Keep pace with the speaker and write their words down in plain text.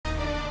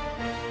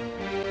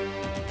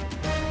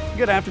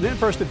Good afternoon.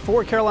 First at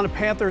 4, Carolina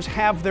Panthers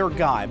have their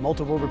guy.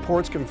 Multiple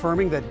reports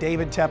confirming that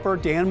David Tepper,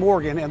 Dan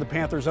Morgan, and the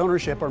Panthers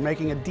ownership are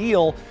making a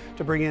deal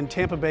to bring in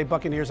Tampa Bay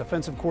Buccaneers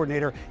offensive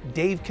coordinator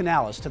Dave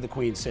Canales to the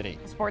Queen City.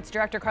 Sports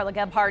director Carla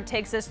Gebhardt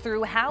takes us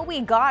through how we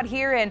got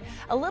here and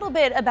a little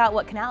bit about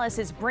what Canales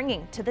is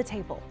bringing to the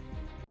table.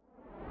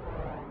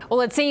 Well,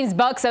 it seems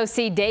Bucs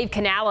OC Dave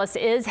Canales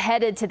is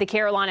headed to the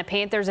Carolina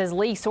Panthers as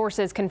league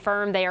sources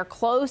confirm they are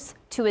close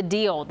to a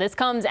deal. This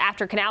comes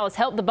after Canales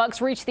helped the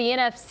Bucs reach the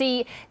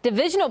NFC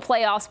divisional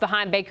playoffs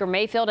behind Baker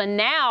Mayfield, and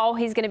now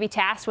he's going to be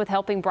tasked with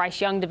helping Bryce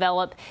Young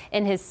develop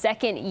in his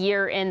second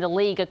year in the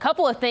league. A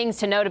couple of things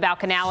to note about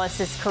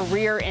Canales'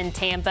 career in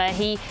Tampa.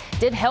 He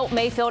did help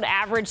Mayfield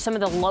average some of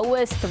the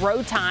lowest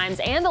throw times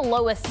and the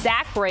lowest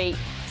sack rate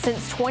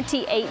since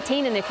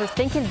 2018. And if you're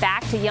thinking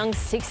back to Young's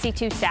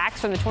 62 sacks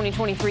from the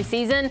 2023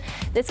 season,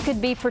 this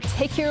could be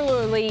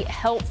particularly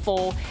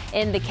helpful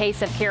in the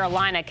case of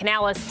Carolina.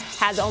 Canales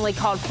has only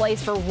called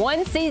plays for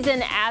one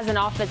season as an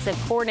offensive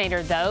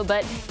coordinator, though,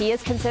 but he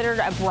is considered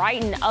a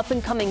bright and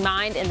up-and-coming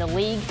mind in the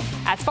league.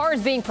 As far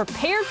as being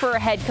prepared for a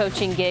head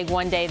coaching gig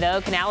one day,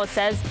 though, Canales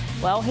says,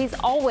 well, he's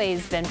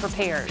always been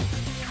prepared.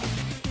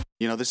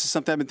 You know, this is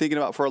something I've been thinking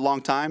about for a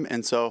long time,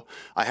 and so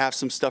I have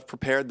some stuff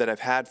prepared that I've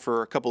had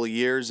for a couple of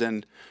years,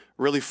 and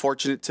really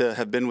fortunate to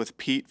have been with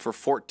Pete for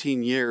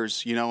 14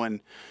 years, you know,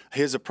 and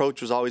his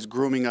approach was always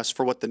grooming us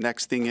for what the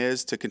next thing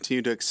is, to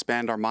continue to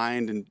expand our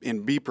mind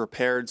and be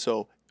prepared.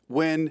 So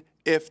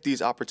if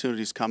these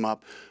opportunities come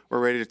up, we're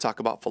ready to talk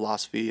about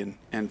philosophy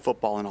and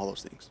football and all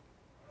those things.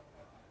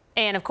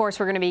 And, of course,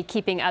 we're going to be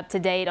keeping up to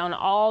date on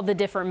all the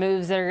different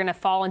moves that are going to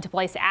fall into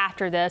place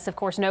after this. Of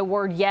course, no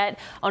word yet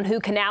on who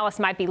Canales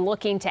might be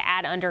looking to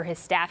add under his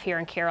staff here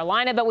in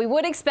Carolina, but we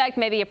would expect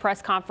maybe a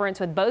press conference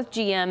with both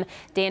GM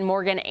Dan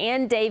Morgan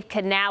and Dave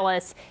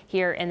Canales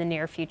here in the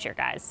near future,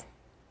 guys.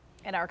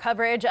 And our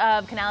coverage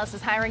of Canales'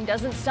 hiring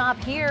doesn't stop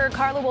here.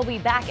 Carla will be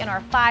back in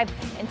our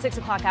 5 and 6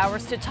 o'clock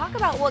hours to talk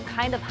about what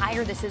kind of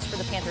hire this is for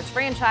the Panthers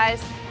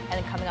franchise.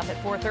 And then coming up at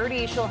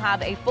 4:30, she'll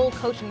have a full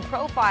coaching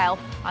profile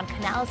on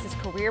Canales'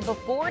 career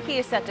before he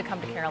is set to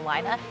come to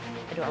Carolina.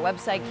 Head to our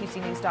website,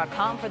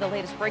 qcnews.com, for the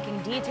latest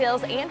breaking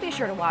details, and be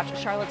sure to watch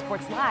Charlotte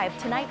Sports Live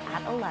tonight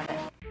at 11.